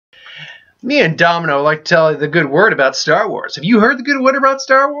Me and Domino like to tell you the good word about Star Wars. Have you heard the good word about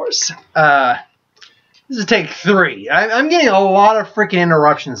Star Wars? This is take 3. I'm getting a lot of freaking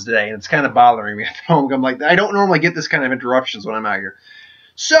interruptions today, and it's kind of bothering me at the moment. I'm like, I don't normally get this kind of interruptions when I'm out here.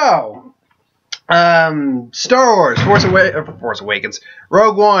 So, Star Wars, Force Awakens,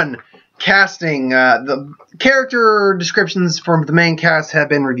 Rogue One, casting, the character descriptions for the main cast have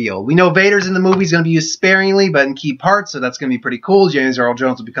been revealed. We know Vader's in the movie is going to be used sparingly, but in key parts, so that's going to be pretty cool. James Earl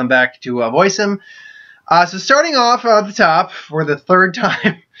Jones will come back to voice him. So starting off at the top for the third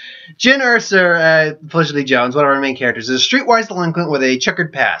time, Jyn Erso, Felicity Jones, one of our main characters, is a streetwise delinquent with a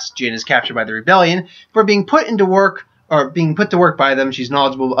checkered past. Jyn is captured by the rebellion for being put to work by them. She's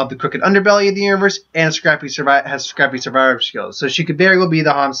knowledgeable of the crooked underbelly of the universe and has scrappy survivor skills, so she could very well be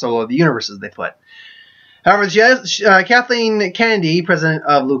the Han Solo of the universe, as they put. However, Kathleen Kennedy, president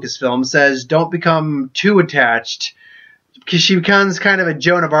of Lucasfilm, says don't become too attached because she becomes kind of a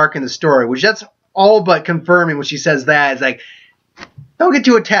Joan of Arc in the story, which that's all but confirming when she says that. It's like, don't get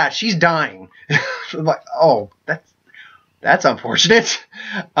too attached. She's dying. I'm like, oh, that's unfortunate.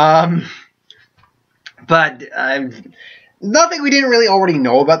 But nothing we didn't really already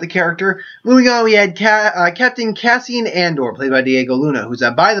know about the character. Moving on, we had Captain Cassian Andor, played by Diego Luna, who's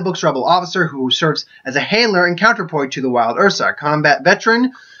a by-the-books rebel officer who serves as a handler and counterpoint to the Wild Ursa, a combat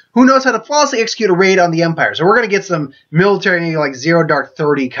veteran who knows how to flawlessly execute a raid on the Empire. So we're going to get some military, like Zero Dark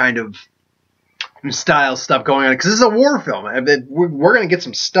 30 kind of style stuff going on, because this is a war film. We're going to get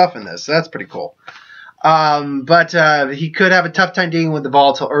some stuff in this, so that's pretty cool. But he could have a tough time dealing with the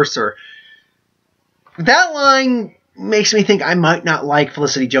volatile Ursa. That line makes me think I might not like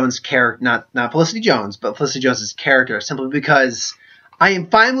Felicity Jones' character, not Felicity Jones, but Felicity Jones' character, simply because I am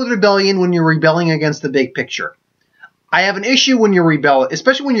fine with rebellion when you're rebelling against the big picture. I have an issue when you're rebelling,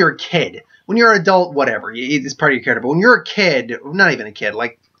 especially when you're a kid. When you're an adult, whatever, it's part of your character. But when you're a kid, not even a kid,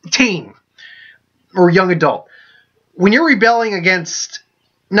 like teen or young adult, when you're rebelling against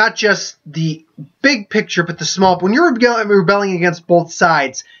not just the big picture, but the small, when you're rebelling against both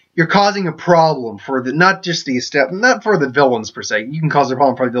sides, you're causing a problem for not for the villains per se. You can cause a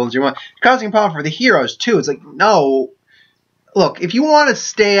problem for the villains you want. You're causing a problem for the heroes too. It's like, no, look, if you want to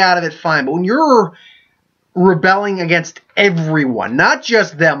stay out of it, fine. But when you're rebelling against everyone, not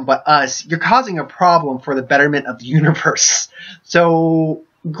just them, but us, you're causing a problem for the betterment of the universe. So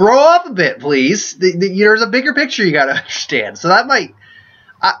grow up a bit, please. There's a bigger picture you got to understand. So that might,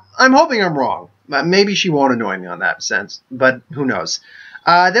 I'm hoping I'm wrong. Maybe she won't annoy me on that sense, but who knows.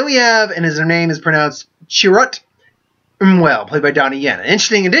 Then we have, and her name is pronounced Chirrut Îmwe, played by Donnie Yen. An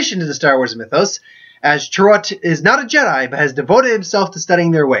interesting addition to the Star Wars mythos, as Chirrut is not a Jedi, but has devoted himself to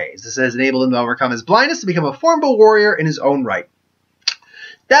studying their ways. This has enabled him to overcome his blindness to become a formidable warrior in his own right.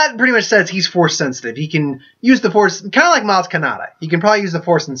 That pretty much says he's Force sensitive. He can use the Force, kind of like Maz Kanata. He can probably use the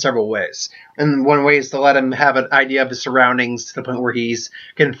Force in several ways. And one way is to let him have an idea of his surroundings to the point where he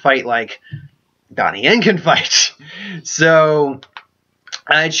can fight like Donnie Yen can fight. So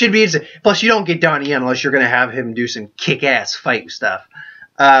it should be interesting. Plus, you don't get Donnie Yen unless you're going to have him do some kick-ass fight stuff,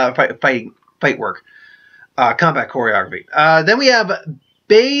 fight work, combat choreography. Then we have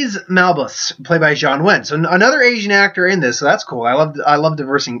Baze Malbus, played by John Wen. So another Asian actor in this, so that's cool. I love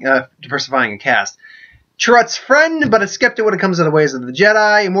diversifying a cast. Chirrut's friend, but a skeptic when it comes to the ways of the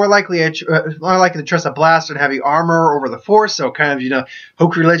Jedi, more likely to trust a blaster and heavy armor over the Force. So kind of,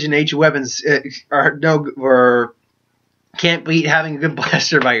 Hook religion, age of weapons can't beat having a good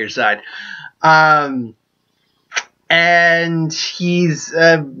blaster by your side. And he's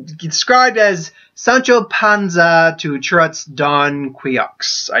described as Sancho Panza to Chirrut's Don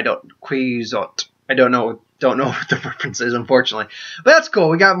Quixote. I don't know what the reference is, unfortunately. But that's cool.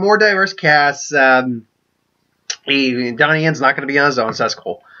 We got more diverse casts. Donnie Yen's not going to be on his own, so that's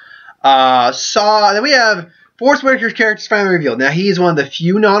cool. Then we have Force Whitaker's character is finally revealed. Now, he is one of the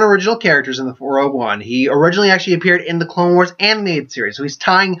few non-original characters in the Rogue One. He originally actually appeared in the Clone Wars animated series, so he's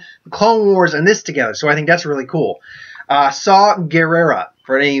tying the Clone Wars and this together, so I think that's really cool. Saw Gerrera,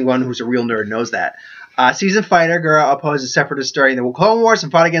 for anyone who's a real nerd knows that. Seasoned fighter, Gerrera opposed a separatist during the Clone Wars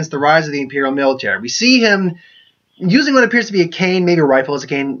and fought against the rise of the Imperial military. We see him using what appears to be a cane, maybe a rifle as a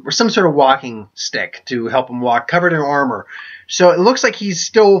cane, or some sort of walking stick to help him walk, covered in armor. So it looks like he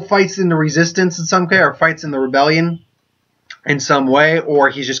still fights in the Resistance in some way, or fights in the Rebellion in some way, or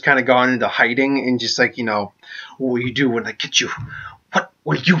he's just kind of gone into hiding and just like, what will you do when they get you? What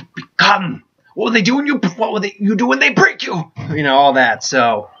will you become? What will they do when you do when they break you? All that.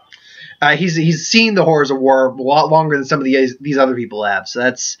 So he's seen the horrors of war a lot longer than some of these other people have. So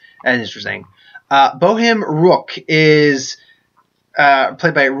that's interesting. Bohem Rook is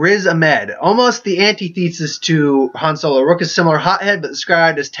played by Riz Ahmed. Almost the antithesis to Han Solo. Rook is similar hothead, but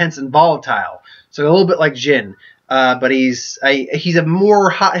described as tense and volatile. So a little bit like Jin. But he's a more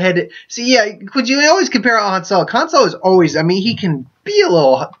hothead. See, yeah, could you always compare Han Solo? Han Solo is always, I mean, he can be a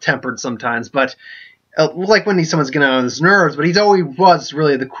little tempered sometimes, but like when someone's getting on his nerves, but he's always was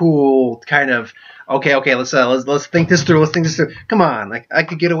really the cool kind of, okay, let's think this through, Come on, like, I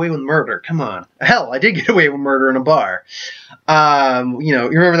could get away with murder. Come on. Hell, I did get away with murder in a bar. You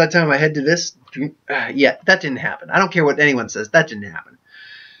remember that time I had to this? Yeah, that didn't happen. I don't care what anyone says. That didn't happen.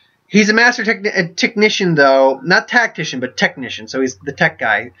 He's a master technician, though. Not tactician, but technician. So he's the tech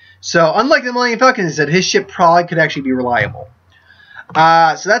guy. So unlike the Millennium Falcon, he said his ship probably could actually be reliable.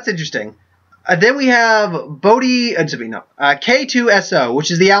 So that's interesting. Then we have K2SO,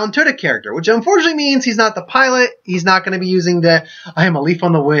 which is the Alan Tudyk character, which unfortunately means he's not the pilot. He's not going to be using the, I am a leaf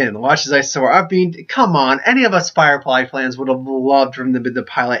on the wind, watch as I soar. I mean, come on. Any of us Firefly fans would have loved for him to be the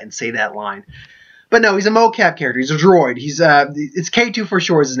pilot and say that line. But no, he's a mocap character. He's a droid. It's K2 for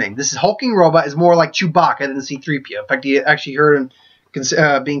sure is his name. This is hulking robot is more like Chewbacca than C-3PO. In fact, you actually heard him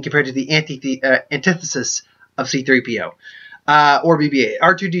being compared to the antithesis of C-3PO. Or BB-8.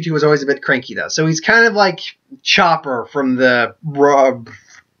 R2-D2 was always a bit cranky, though. So he's kind of like Chopper from the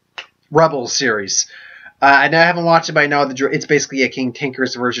Rebels series. I haven't watched it, but I know it's basically a King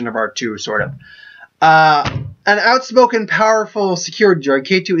Tinker's version of R2, sort of. An outspoken, powerful security droid,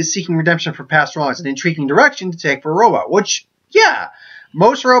 K2 is seeking redemption for past wrongs, an intriguing direction to take for a robot, which, yeah,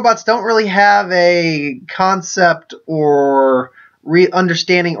 most robots don't really have a concept or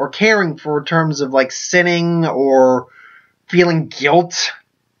understanding or caring for terms of, like, sinning or feeling guilt.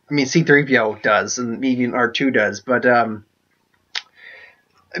 I mean, C-3PO does, and even R2 does, but, I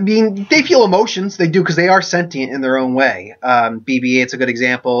mean, they feel emotions. They do, because they are sentient in their own way. BB-8's a good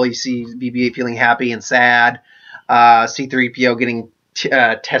example. You see BB-8 feeling happy and sad. C-3PO getting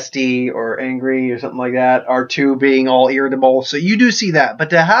testy or angry or something like that. R2 being all irritable. So you do see that. But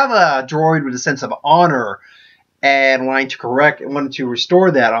to have a droid with a sense of honor and wanting to correct and wanting to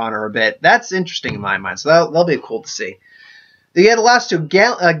restore that honor a bit, that's interesting in my mind. So that'll be cool to see. The last two,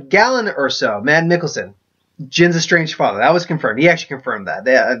 Galen Erso, Mads Mikkelsen. Jin's estranged father. That was confirmed. He actually confirmed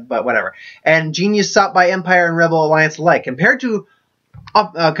that. But whatever. And genius sought by Empire and Rebel Alliance alike. Compared to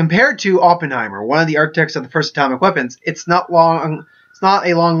Oppenheimer, one of the architects of the first atomic weapons, it's not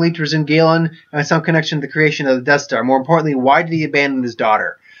a long lead to resume Galen and some connection to the creation of the Death Star. More importantly, why did he abandon his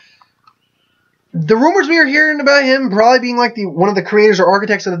daughter? The rumors we are hearing about him probably being like one of the creators or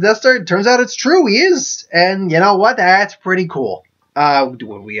architects of the Death Star, it turns out it's true. He is. And you know what? That's pretty cool. Would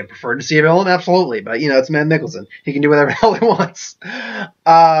we have preferred to see a villain? Absolutely. But, it's Mads Mikkelsen. He can do whatever the hell he wants.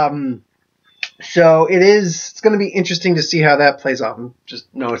 So it's going to be interesting to see how that plays off. Just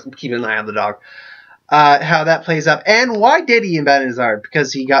keep an eye on the dog. How that plays up. And why did he abandon his daughter?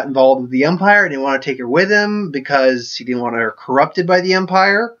 Because he got involved with the Empire and didn't want to take her with him, because he didn't want her corrupted by the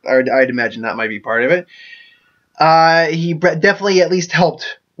Empire. I'd imagine that might be part of it. He definitely at least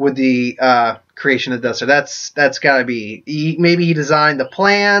helped with the creation of the Death Star. That's got to be. Maybe he designed the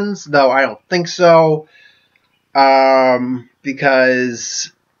plans, though I don't think so.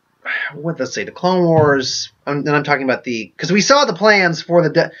 Because the Clone Wars. And I'm talking about because we saw the plans for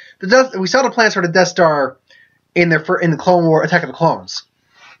we saw the plans for the Death Star in the Clone War Attack of the Clones,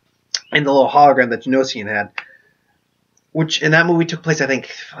 in the little hologram that Genosian had. Which, in that movie, took place, I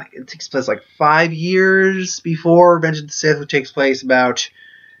think, it takes place like 5 years before Revenge of the Sith, which takes place about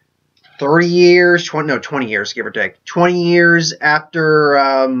 30 years, 20 years, give or take. 20 years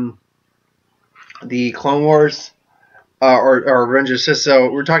after the Clone Wars, or Revenge of the Sith.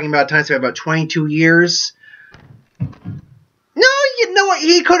 So we're talking about time span about 22 years. No, you know what?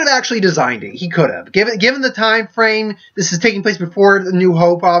 He could have actually designed it. He could have. Given the time frame, this is taking place before The New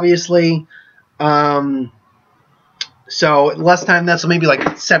Hope, obviously. So less time than that, so maybe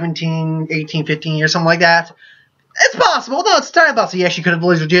like 17, 18, 15 years, something like that. It's possible. No, it's entirely possible. He actually could have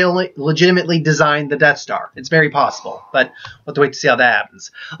legitimately designed the Death Star. It's very possible. But we'll have to wait to see how that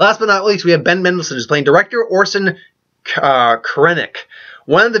happens. Last but not least, we have Ben Mendelsohn, who's playing director Orson Krennic.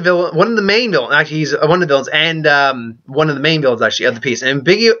 One of the main villains, actually, he's one of the villains, and one of the main villains, actually, of the piece. An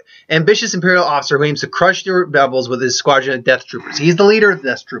ambitious Imperial officer who aims to crush the rebels with his squadron of Death Troopers. He's the leader of the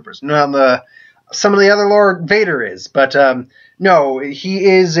Death Troopers. Some of the other Lord Vader is, but no, he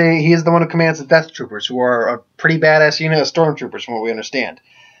is the one who commands the Death Troopers, who are a pretty badass unit of stormtroopers, from what we understand.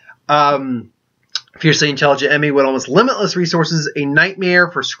 Fiercely intelligent enemy with almost limitless resources, a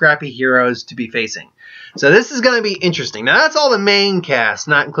nightmare for scrappy heroes to be facing. So this is going to be interesting. Now, that's all the main cast,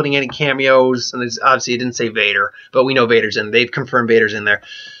 not including any cameos. And obviously, it didn't say Vader, but we know Vader's in. They've confirmed Vader's in there.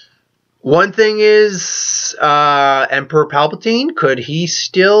 One thing is, Emperor Palpatine, could he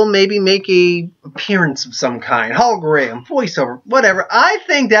still maybe make a appearance of some kind? Hologram, voiceover, whatever. I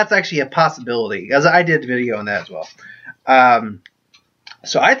think that's actually a possibility, because I did a video on that as well.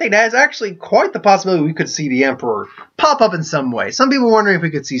 So I think that is actually quite the possibility we could see the Emperor pop up in some way. Some people are wondering if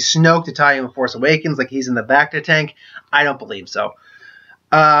we could see Snoke to tie in with Force Awakens, like he's in the Bacta tank. I don't believe so.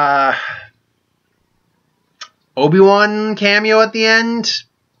 Obi-Wan cameo at the end?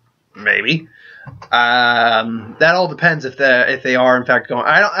 Maybe. That all depends if they are in fact going.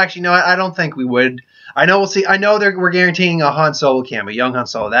 I don't think we would. I know we'll see. I know we're guaranteeing a Han Solo cameo, young Han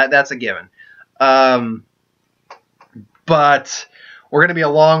Solo. That's a given. But we're gonna be a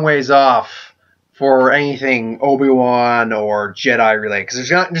long ways off for anything Obi-Wan or Jedi related, because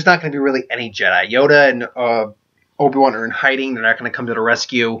there's not gonna be really any Jedi. Yoda and Obi-Wan are in hiding. They're not gonna come to the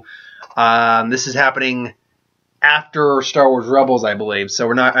rescue. This is happening after Star Wars Rebels, I believe. So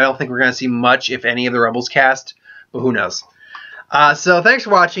I don't think we're going to see much, if any, of the Rebels cast, but who knows. So thanks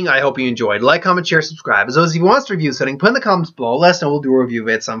for watching. I hope you enjoyed. Like, comment, share, subscribe. As always, if you want us to review something, put in the comments below. Let us know. We'll do a review of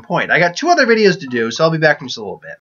it at some point. I got 2 other videos to do, so I'll be back in just a little bit.